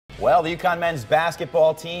Well, the UConn men's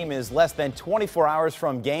basketball team is less than 24 hours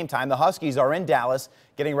from game time. The Huskies are in Dallas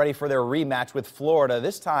getting ready for their rematch with Florida,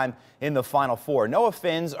 this time in the Final Four. Noah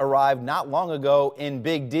Finz arrived not long ago in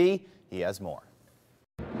Big D. He has more.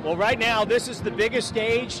 Well, right now, this is the biggest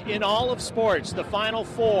stage in all of sports, the Final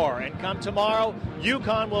Four. And come tomorrow,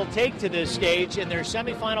 UConn will take to this stage in their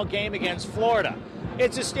semifinal game against Florida.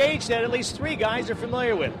 It's a stage that at least three guys are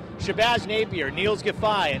familiar with. Shabazz Napier, Niels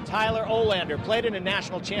Giffey, and Tyler Olander played in a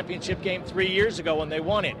national championship game 3 years ago when they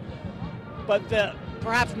won it. But the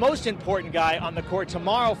perhaps most important guy on the court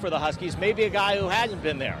tomorrow for the Huskies may be a guy who hasn't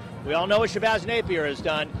been there. We all know what Shabazz Napier has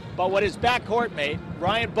done, but what his backcourt mate,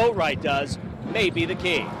 Ryan Boatwright, does may be the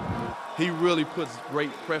key. He really puts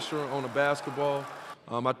great pressure on the basketball.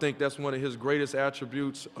 I think that's one of his greatest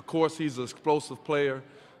attributes. Of course, he's an explosive player.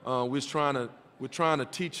 We're trying to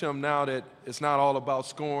teach him now that it's not all about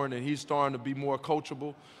scoring, and he's starting to be more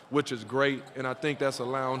coachable, which is great, and I think that's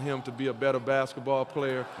allowing him to be a better basketball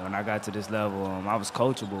player. When I got to this level, I was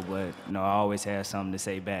coachable, but I always had something to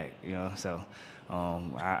say back, So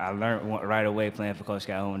I learned right away playing for Coach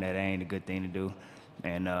Calhoun that ain't a good thing to do.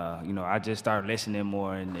 And, I just started listening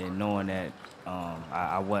more and knowing that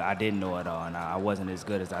I didn't know it all, and I wasn't as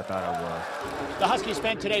good as I thought I was. The Huskies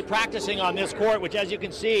spent today practicing on this court, which, as you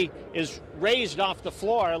can see, is raised off the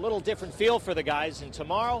floor. A little different feel for the guys. And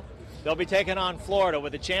tomorrow, they'll be taking on Florida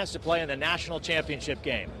with a chance to play in the national championship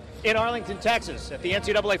game. In Arlington, Texas, at the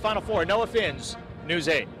NCAA Final Four, Noah Finz, News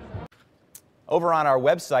 8. Over on our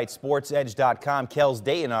website, sportsedge.com, Kels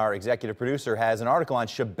Dayton, our executive producer, has an article on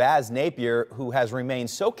Shabazz Napier, who has remained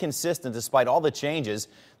so consistent despite all the changes.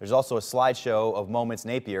 There's also a slideshow of moments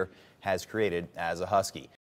Napier has created as a Husky.